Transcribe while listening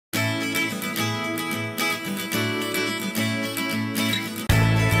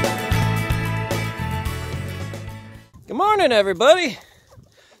morning, everybody.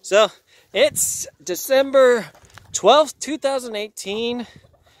 So it's December 12th, 2018.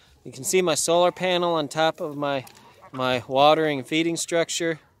 You can see my solar panel on top of my watering and feeding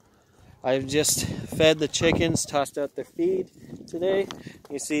structure. I've just fed the chickens, tossed out their feed today.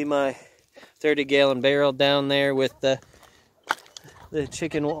 You see my 30-gallon barrel down there with the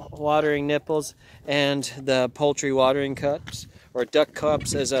chicken watering nipples and the poultry watering cups, or duck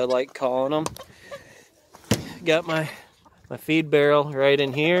cups as I like calling them. Got my feed barrel right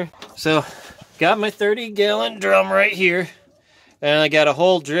in here. So got my 30-gallon drum right here, and I got a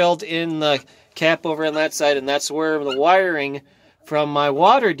hole drilled in the cap over on that side, and that's where the wiring from my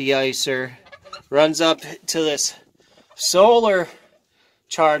water deicer runs up to this solar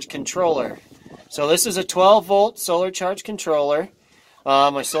charge controller. So this is a 12-volt solar charge controller.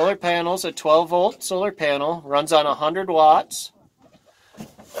 My solar panel's a 12-volt solar panel, runs on 100 watts.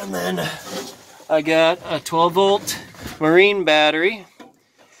 And then I got a 12-volt marine battery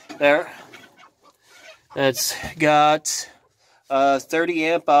there. That's got a 30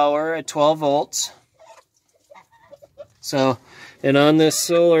 amp hour at 12 volts. So, and on this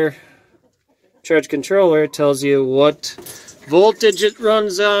solar charge controller, it tells you what voltage it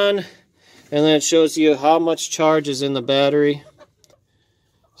runs on, and then it shows you how much charge is in the battery.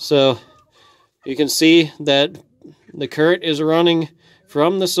 So you can see that the current is running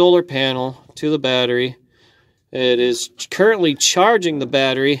from the solar panel to the battery. It is currently charging the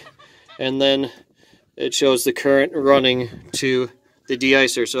battery, and then it shows the current running to the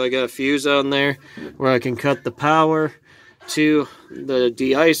deicer. So I got a fuse on there where I can cut the power to the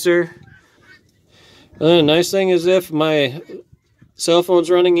deicer. The nice thing is, if my cell phone's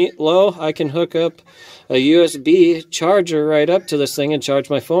running low, I can hook up a USB charger right up to this thing and charge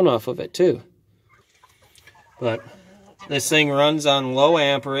my phone off of it too. But this thing runs on low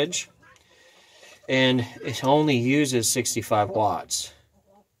amperage, and it only uses 65 watts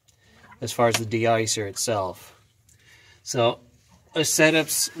as far as the deicer itself. So the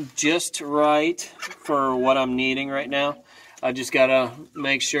setup's just right for what I'm needing right now. I just gotta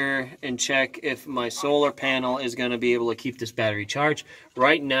make sure and check if my solar panel is gonna be able to keep this battery charged.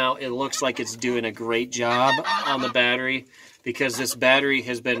 Right now, it looks like it's doing a great job on the battery, because this battery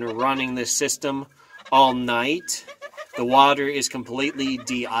has been running this system all night. The water is completely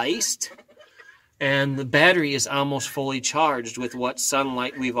de-iced, and the battery is almost fully charged with what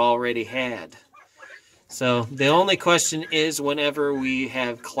sunlight we've already had. So the only question is, whenever we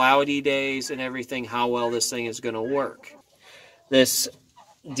have cloudy days and everything, how well this thing is going to work. This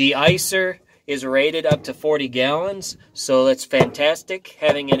deicer is rated up to 40 gallons, so that's fantastic,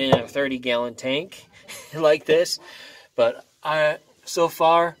 having it in a 30-gallon tank like this. But so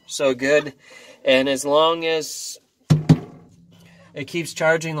far, so good. And as long as it keeps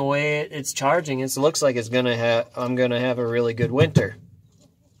charging the way it's charging, it looks like I'm gonna have a really good winter.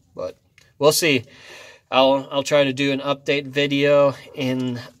 But we'll see. I'll try to do an update video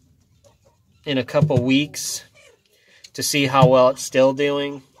in a couple weeks to see how well it's still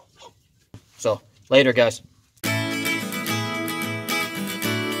doing. So later, guys.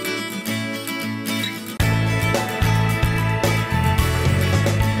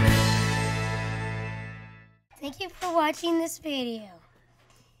 Thank you for watching this video.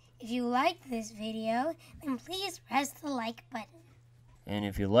 If you liked this video, then please press the like button. And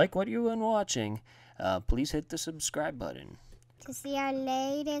if you like what you've been watching, please hit the subscribe button. To see our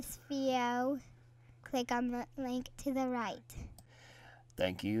latest video, click on the link to the right.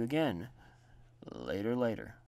 Thank you again. Later.